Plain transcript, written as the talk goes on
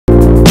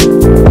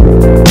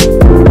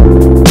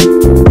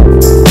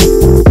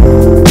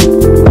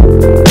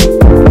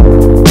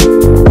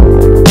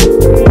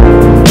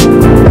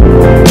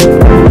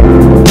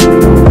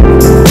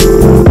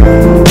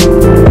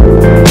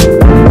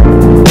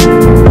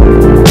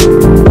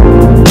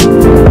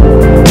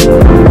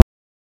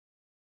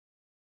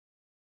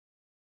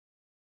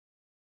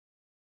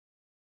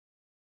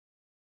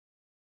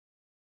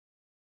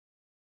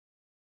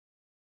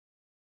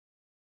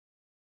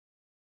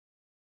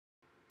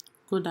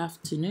Good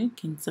afternoon,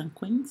 kings and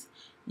queens.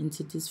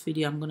 Into this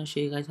video I'm going to show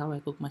you guys how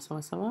I cook my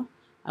sawa sawa.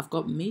 I've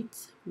got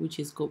meat, which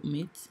is goat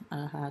meat.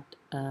 I had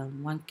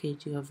 1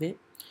 kg of it,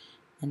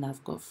 and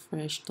I've got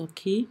fresh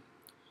turkey,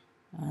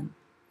 and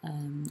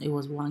it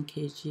was 1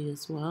 kg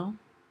as well,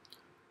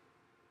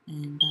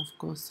 and I've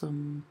got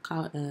some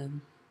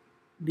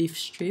beef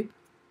strip.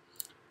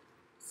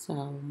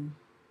 And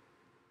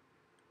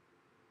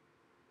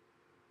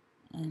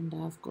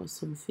I've got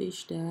some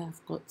fish there.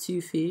 I've got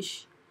 2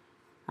 fish.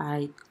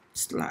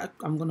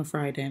 I'm gonna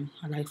fry them.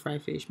 I like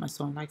fried fish. My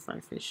son likes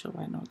fried fish, so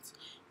why not?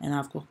 And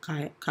I've got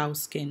cow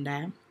skin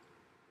there.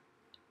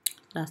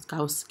 That's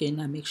cow skin.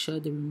 I make sure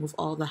they remove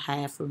all the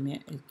hair from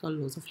it. It's got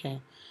loads of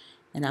hair.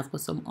 And I've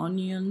got some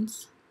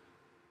onions.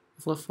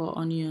 I've got 4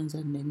 onions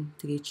and then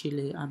 3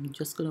 chili. I'm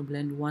just gonna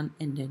blend one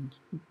and then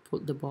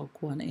put the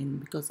bulk one in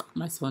because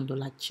my son don't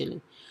like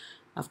chili.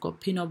 I've got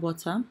peanut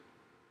butter,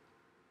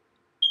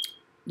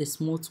 the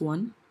smooth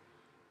one,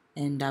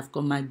 and I've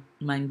got my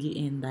mangi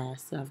in there.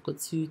 So I've got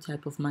 2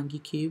 type of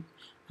mangi cube.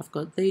 I've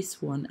got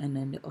this one and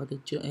then the other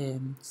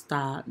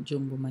star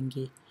jumbo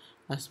mangi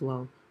as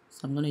well.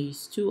 So I'm gonna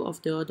use 2 of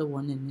the other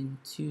one and then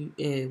 2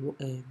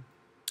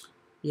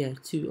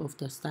 2 of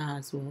the star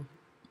as well.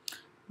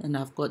 And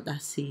I've got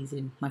that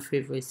season, my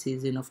favorite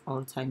season of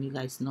all time. You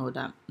guys know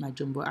that, my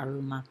jumbo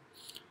aroma.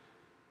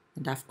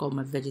 And I've got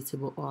my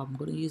vegetable oil. I'm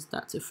gonna use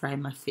that to fry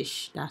my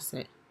fish. That's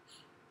it.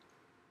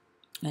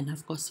 And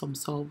I've got some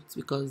salt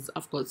because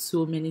I've got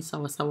so many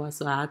sawa sawa,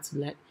 so I had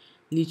to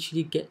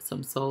literally get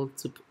some salt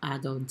to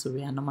add on to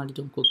it. I normally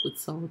don't cook with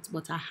salt,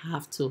 but I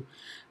have to.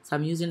 So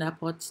I'm using that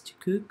pot to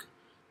cook.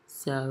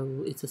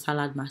 So it's a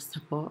salad master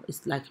pot.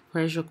 It's like a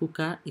pressure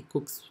cooker. It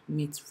cooks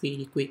meat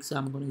really quick, so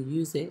I'm going to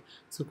use it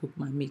to cook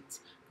my meat.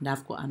 And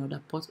I've got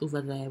another pot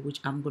over there which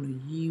I'm going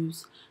to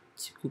use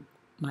to cook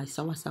my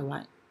sawa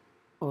sawa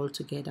all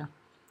together.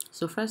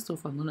 So first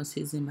off, I'm going to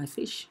season my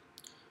fish.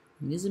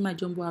 I'm using my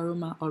jumbo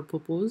aroma all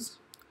purpose,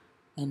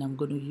 and I'm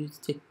going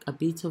to take a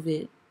bit of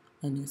it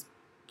and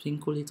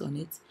sprinkle it on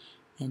it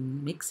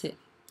and mix it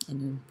and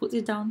then put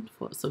it down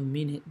for some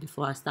minute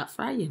before I start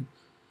frying.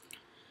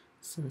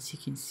 So as you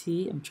can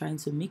see, I'm trying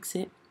to mix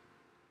it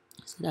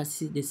so that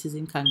the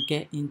season can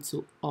get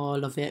into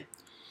all of it.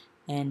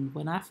 And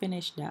when I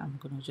finish that, I'm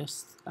going to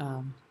just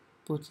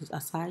put it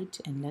aside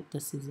and let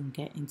the season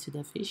get into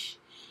the fish,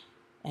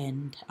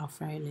 and I'll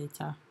fry it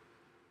later.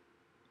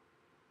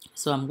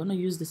 So I'm going to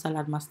use the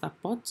salad master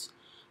pot,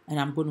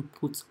 and I'm going to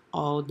put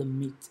all the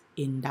meat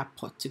in that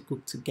pot to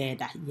cook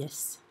together.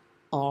 Yes,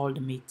 all the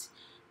meat.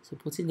 So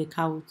putting the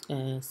cow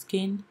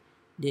skin,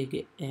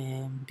 the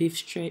beef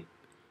strip,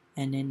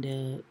 and then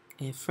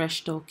the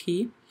fresh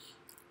turkey.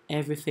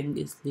 Everything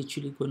is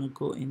literally going to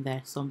go in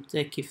there. Some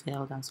turkey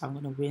fell down, so I'm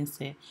going to rinse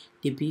it.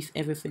 The beef,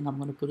 everything, I'm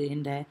going to put it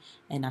in there,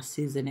 and I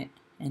season it,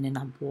 and then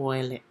I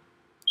boil it.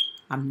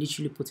 I'm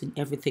literally putting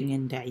everything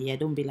in there. Yeah,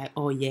 don't be like,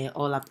 oh yeah,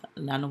 all of that,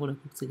 they're not going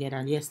to cook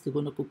together. Yes, they're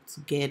going to cook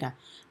together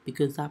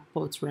because that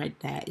pot right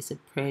there is a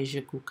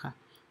pressure cooker.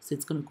 So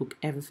it's going to cook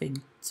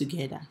everything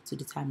together to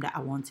the time that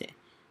I want it.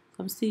 So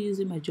I'm still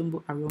using my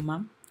jumbo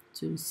aroma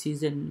to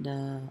season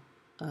the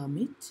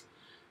meat.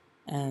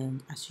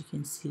 And as you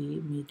can see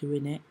me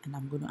doing it, and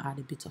I'm going to add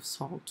a bit of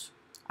salt.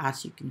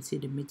 As you can see,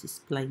 the meat is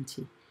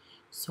plenty.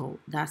 So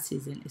that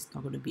season is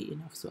not going to be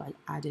enough. So I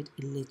added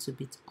a little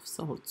bit of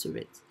salt to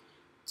it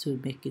to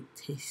make it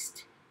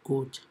taste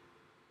good.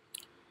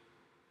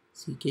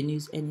 So you can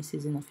use any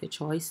season of your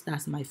choice.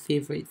 That's my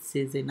favorite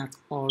season at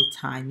all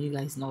time. You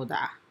guys know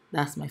that.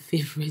 That's my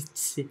favorite.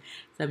 So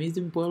I'm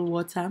using boiled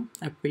water.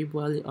 I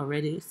pre-boiled it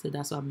already, so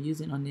that's what I'm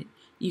using on it.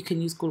 You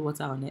can use cold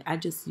water on it. I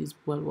just use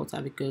boiled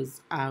water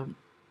because I'm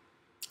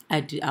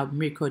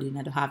recording.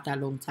 I don't have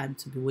that long time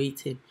to be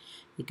waiting.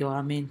 You get what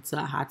I mean? So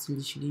I had to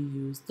literally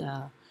use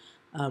the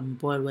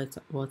boiled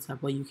water,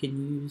 but you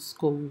can use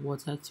cold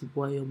water to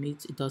boil your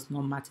meat. It does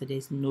not matter.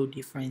 There's no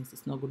difference.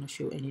 It's not going to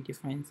show any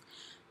difference.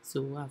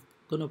 So I'm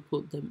going to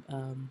put the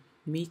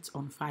meat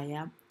on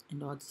fire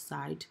and the other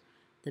side,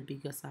 the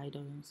bigger side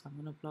on. So I'm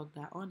going to plug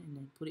that on and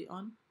then put it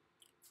on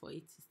for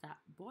it to start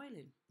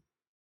boiling.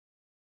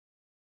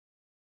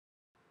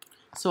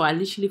 So I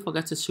literally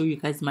forgot to show you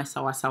guys my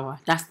sawa sawa.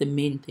 That's the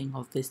main thing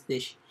of this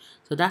dish.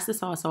 So that's the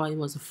sawa sawa. It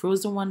was a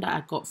frozen one that I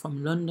got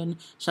from London.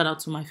 Shout out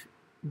to my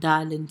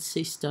darling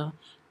sister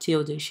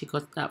Tilde. She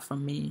got that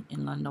from me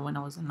in London when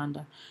I was in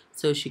London.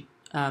 So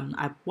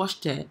I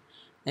washed it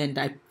and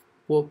I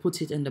will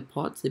put it in the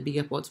pot, the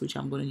bigger pot, which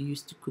I'm going to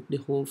use to cook the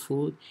whole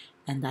food,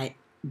 and I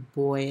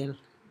boil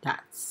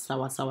that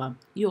sawa sawa.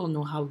 You all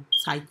know how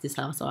tight this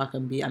sawa sawa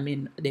can be. I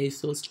mean, they're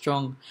so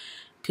strong,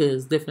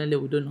 because definitely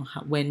we don't know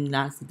when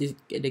last they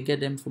get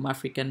them from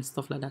Africa and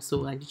stuff like that.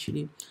 So I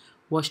literally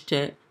washed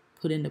it,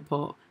 put in the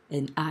pot,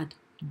 and add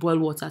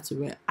boiled water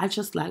to it. I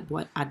just like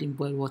adding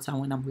boiled water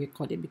when I'm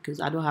recording because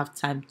I don't have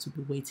time to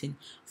be waiting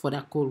for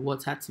that cold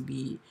water to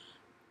be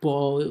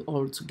boiled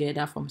all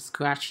together from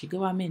scratch. You get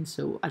what I mean?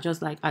 So I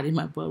just like adding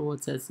my boiled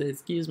water. So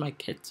excuse my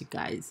cat, you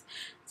guys.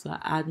 So I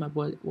add my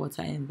boiled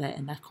water in there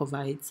and I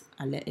cover it.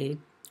 I let it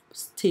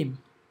steam.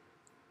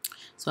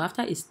 So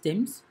after it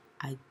steams,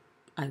 I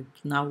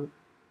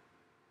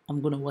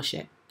I'm gonna wash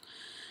it.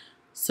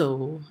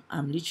 So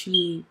I'm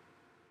literally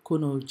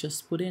gonna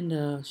just put in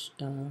the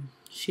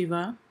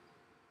shiver.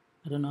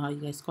 I don't know how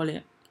you guys call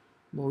it,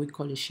 but we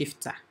call it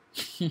shifter.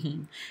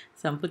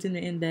 So I'm putting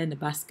it in there in the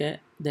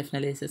basket.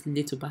 Definitely it's a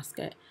little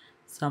basket.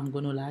 So I'm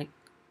gonna like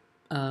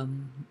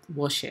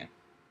wash it.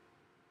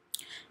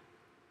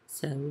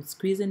 So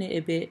squeezing it a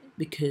bit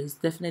because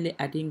definitely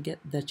I didn't get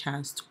the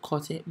chance to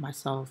cut it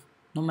myself.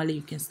 Normally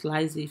you can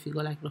slice it if you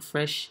got like the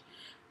fresh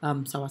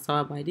sawa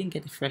sawa, but I didn't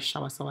get the fresh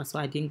sawa sawa, so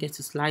I didn't get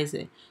to slice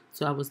it.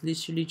 So I was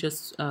literally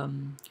just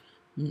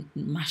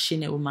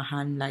mashing it with my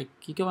hand, like,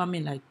 you get what I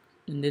mean, like.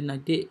 And then I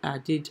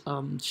did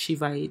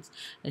shiver it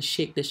and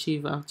shake the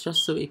shiver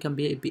just so it can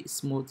be a bit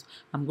smooth.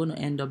 I'm gonna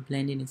end up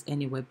blending it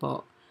anyway,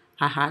 but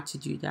I had to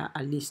do that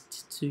at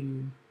least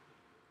to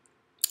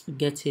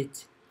get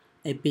it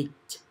a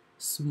bit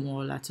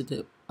smaller to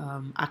the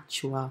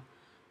actual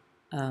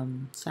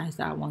size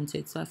that I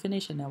wanted. So I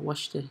finished and I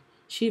washed the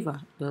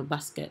shiva, the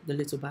basket, the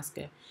little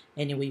basket,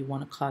 anyway you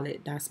want to call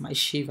it. That's my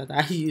shiva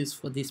that I use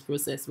for this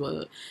process.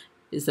 But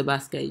it's a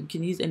basket. You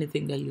can use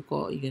anything that you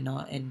got,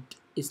 and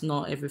it's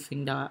not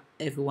everything that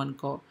everyone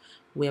got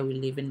where we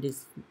live in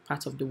this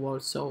part of the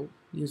world. So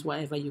use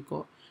whatever you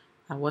got.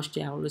 I washed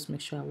it. I always make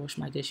sure I wash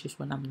my dishes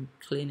when I'm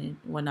cleaning,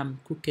 when I'm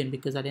cooking,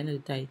 because at the end of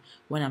the day,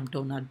 when I'm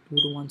done, I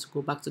wouldn't want to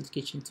go back to the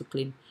kitchen to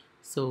clean.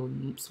 So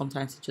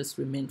sometimes it just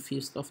remain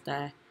few stuff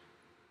there.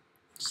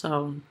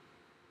 So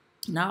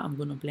now I'm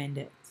gonna blend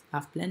it.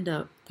 I've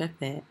blended the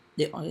pepper,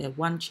 the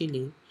one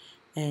chili,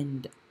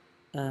 and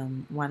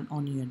one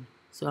onion.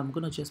 So I'm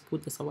gonna just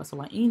put the sawa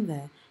sawa in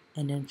there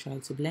and then try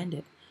to blend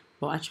it.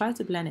 But I tried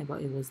to blend it, but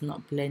it was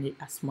not blended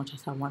as much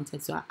as I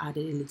wanted, so I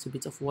added a little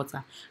bit of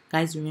water.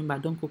 Guys, remember,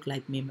 don't cook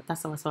like me. But that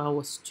sawa sawa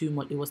was too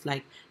much. It was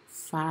like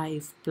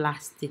 5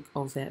 plastic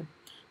of it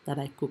that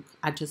I cook.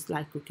 I just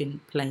like cooking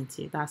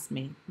plenty. That's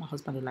me. My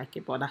husband don't like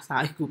it, but that's how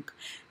I cook.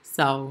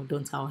 So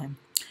don't tell him.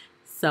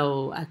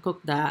 So I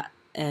cooked that.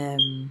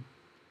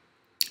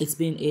 It's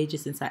been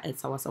ages since I ate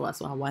sawa sawa,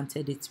 so I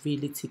wanted it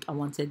really thick. I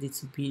wanted it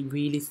to be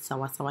really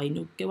sawa sawa.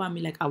 Get what I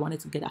mean? Like, I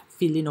wanted to get a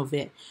feeling of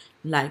it.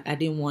 Like, I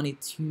didn't want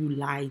it too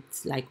light,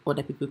 like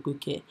other people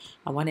cook it.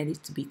 I wanted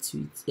it to be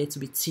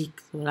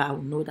thick, so that I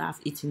would know that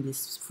I've eaten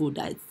this food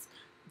that's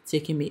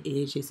taken me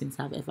ages since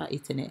I've ever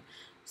eaten it.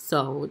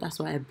 So that's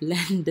why I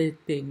blend the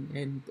thing,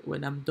 and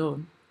when I'm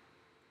done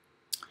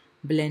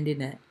blending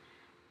it,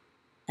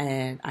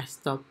 and I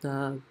stop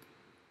the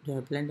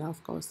blender,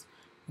 of course,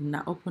 and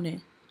I open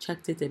it,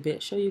 checked it a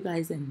bit, show you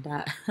guys, and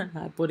that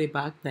I put it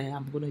back there.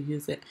 I'm gonna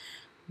use it,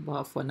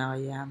 but for now,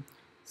 yeah.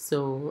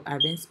 So I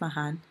rinsed my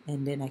hand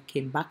and then I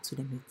came back to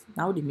the meat.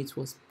 Now the meat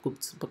was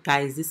cooked, but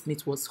guys, this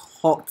meat was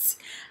hot.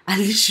 I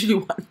literally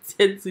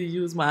wanted to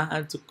use my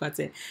hand to cut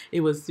it.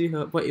 It was too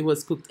hot, but it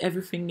was cooked.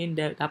 Everything in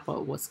there, that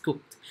part was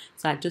cooked.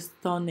 So I just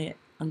turned it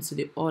onto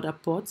the other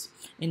pot.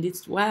 And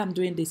it's why I'm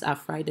doing this. I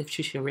fried the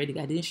fish already.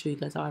 I didn't show you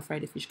guys how I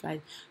fried the fish, guys.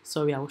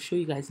 Sorry, I will show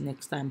you guys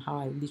next time how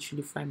I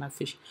literally fry my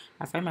fish.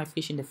 I fry my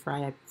fish in the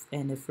fryer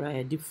and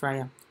the deep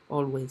fryer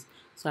always.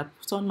 So I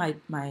put on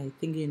my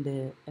thing in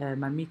the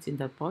my meat in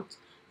the pot,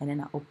 and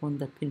then I open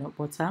the peanut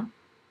butter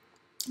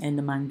and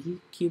the mangi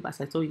cube. As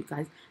I told you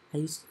guys, I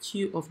used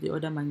 2 of the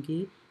other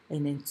mangi,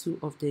 and then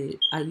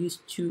I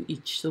used 2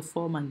 each, so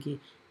 4 mangi.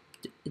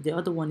 The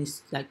other one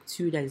is like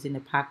 2 that is in a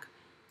pack,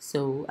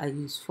 so I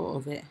use 4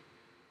 of it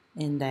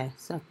in there.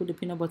 So I put the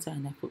peanut butter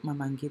and I put my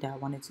mangi that I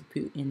wanted to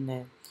put in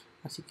there.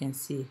 As you can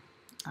see,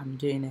 I'm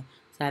doing it.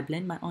 So I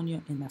blend my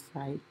onion and my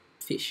fried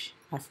fish.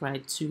 I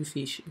fried 2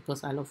 fish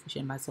because I love fish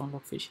and my son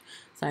loves fish.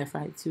 So I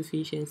fried 2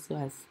 fishes.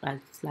 So I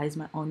sliced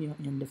my onion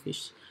and the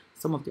fish.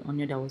 Some of the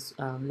onion that was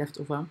left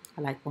over.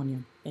 I like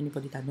onion.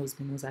 Anybody that knows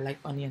me knows I like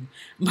onion.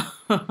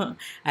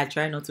 I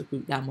try not to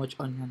put that much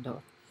onion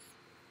though,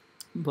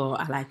 but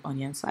I like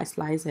onion. So I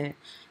slice it,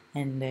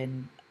 and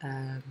then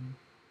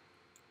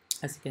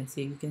as you can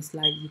see,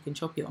 you can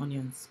chop your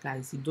onions,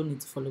 guys. You don't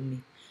need to follow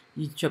me.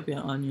 You chop your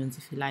onions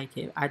if you like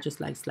it. I just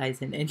like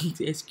slicing, and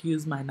to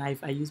excuse my knife,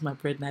 I use my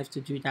bread knife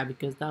to do that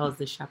because that was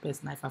the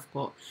sharpest knife I've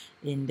got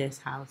in this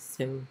house,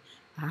 so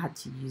I had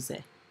to use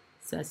it.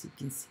 So as you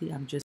can see,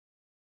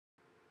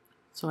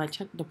 so I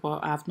checked the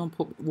pot. I have not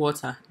put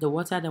water. The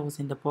water that was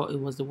in the pot, it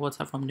was the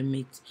water from the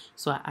meat.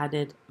 So I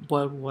added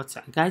boiled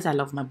water. Guys, I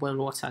love my boiled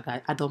water,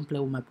 guys. I don't play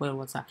with my boiled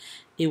water.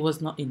 It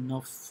was not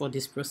enough for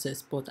this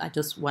process, but I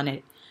just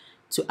wanted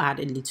to add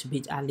a little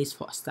bit, at least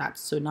for a start.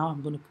 So now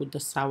I'm going to put the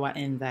sour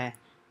in there.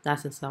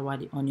 That's the sour,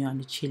 the onion, and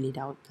the chili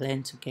that will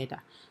blend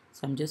together.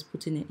 So I'm just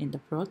putting it in the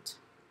pot.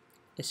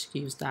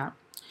 Excuse that.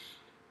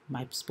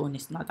 My spoon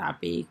is not that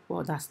big,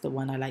 but that's the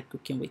one I like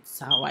cooking with,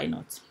 so why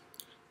not?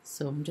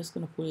 So I'm just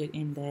going to put it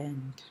in there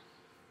and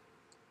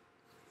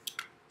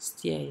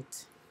stir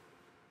it.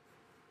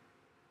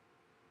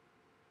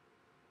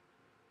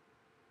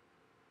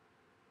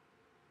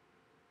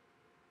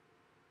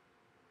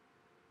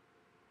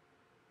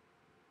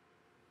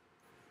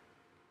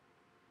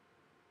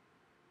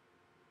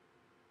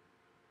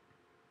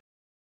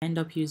 End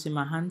up using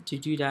my hand to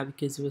do that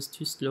because it was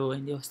too slow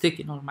and it was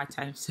taking all my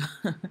time. So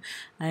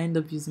I end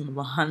up using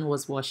my hand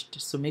was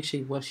washed. So make sure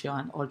you wash your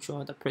hand all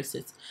throughout the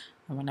process.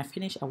 And when I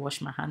finish, I wash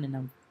my hand and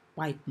I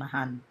wipe my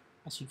hand,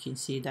 as you can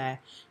see there.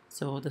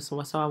 So the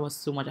sawa sawa was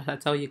so much. As I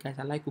tell you guys,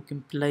 I like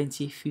cooking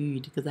plenty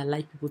food because I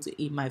like people to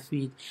eat my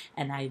food,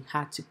 and I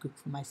had to cook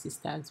for my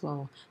sister as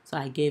well. So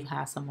I gave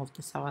her some of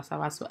the sawa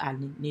sawa. So I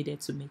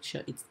needed to make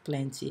sure it's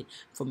plenty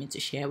for me to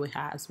share with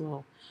her as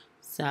well.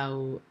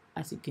 So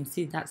as you can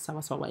see, that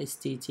sawa sawa is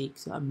static,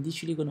 so I'm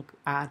literally going to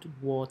add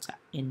water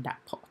in that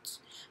pot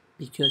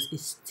because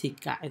it's thick,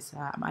 guys.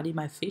 I'm adding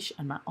my fish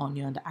and my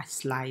onion that I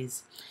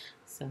slice,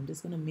 so I'm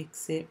just going to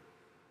mix it,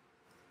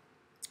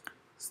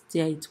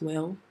 stir it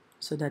well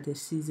so that the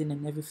season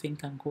and everything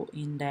can go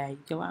in there. You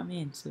get what I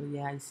mean? So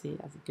yeah, I see,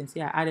 as you can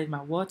see, I added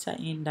my water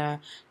in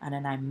there and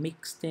then I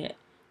mixed it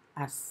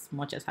as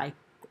much as I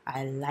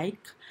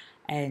like,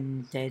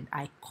 and then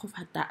I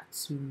covered that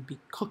to be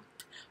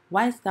cooked.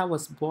 Whilst that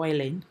was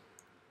boiling,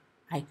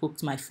 I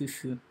cooked my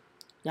fufu.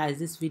 Guys,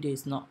 this video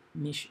is not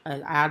me.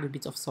 I add a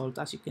bit of salt,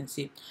 as you can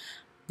see.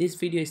 This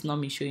video is not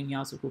me showing you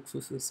how to cook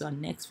fufu. So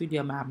next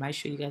video, I might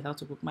show you guys how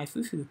to cook my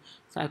fufu.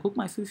 So I cooked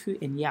my fufu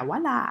and yeah,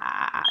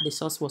 voila! The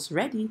sauce was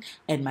ready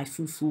and my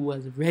fufu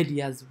was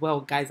ready as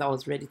well. Guys, I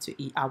was ready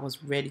to eat. I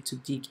was ready to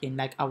dig in.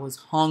 Like, I was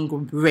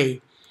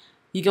hungry.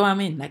 You get what I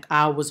mean? Like,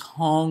 I was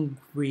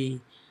hungry.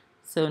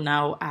 So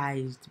now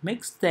I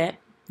mixed it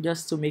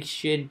just to make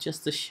sure,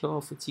 just to show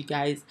off with you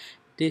guys.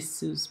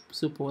 This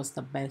soup was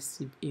the best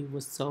soup. It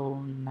was so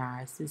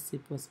nice. This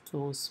soup was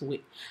so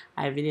sweet.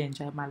 I really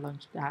enjoyed my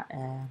lunch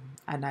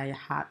and I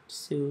had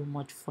so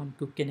much fun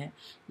cooking it.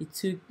 It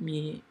took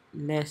me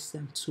less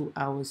than 2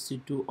 hours to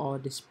do all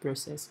this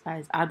process.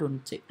 Guys, I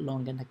don't take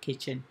long in the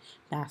kitchen.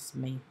 That's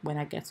me. When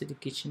I get to the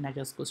kitchen, I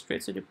just go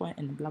straight to the point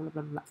and blah blah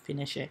blah blah,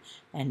 finish it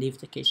and leave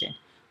the kitchen.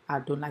 I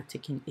don't like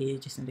taking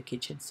ages in the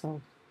kitchen.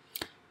 So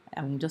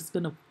I'm just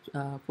gonna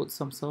put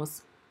some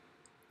sauce.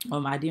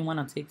 I didn't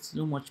want to take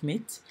too much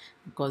meat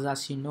because,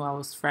 as you know, I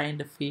was frying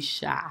the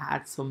fish. I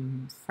had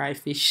some fried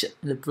fish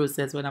in the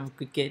process when I'm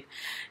cooking.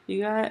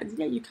 Yeah,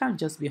 you can't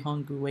just be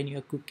hungry when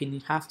you're cooking.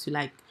 You have to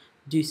like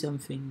do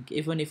something,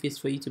 even if it's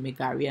for you to make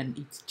curry and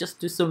eat.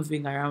 Just do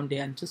something around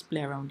there and just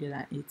play around there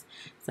and eat.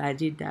 So I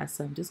did that.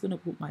 So I'm just gonna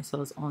put my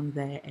sauce on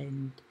there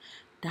and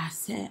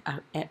that's it. I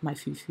ate my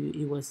fufu.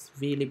 It was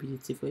really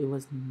beautiful. It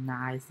was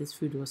nice. This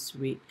food was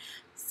sweet.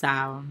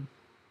 So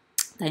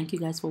thank you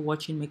guys for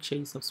watching. Make sure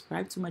you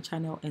subscribe to my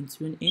channel and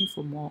tune in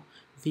for more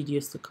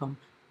videos to come.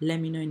 Let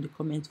me know in the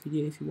comment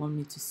video if you want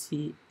me to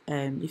see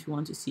if you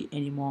want to see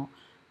any more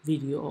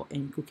video or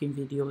any cooking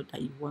video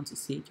that you want to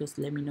see. Just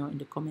let me know in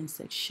the comment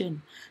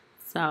section.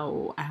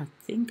 So I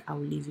think I'll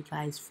leave you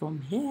guys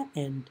from here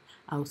and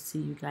I'll see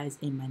you guys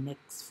in my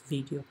next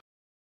video.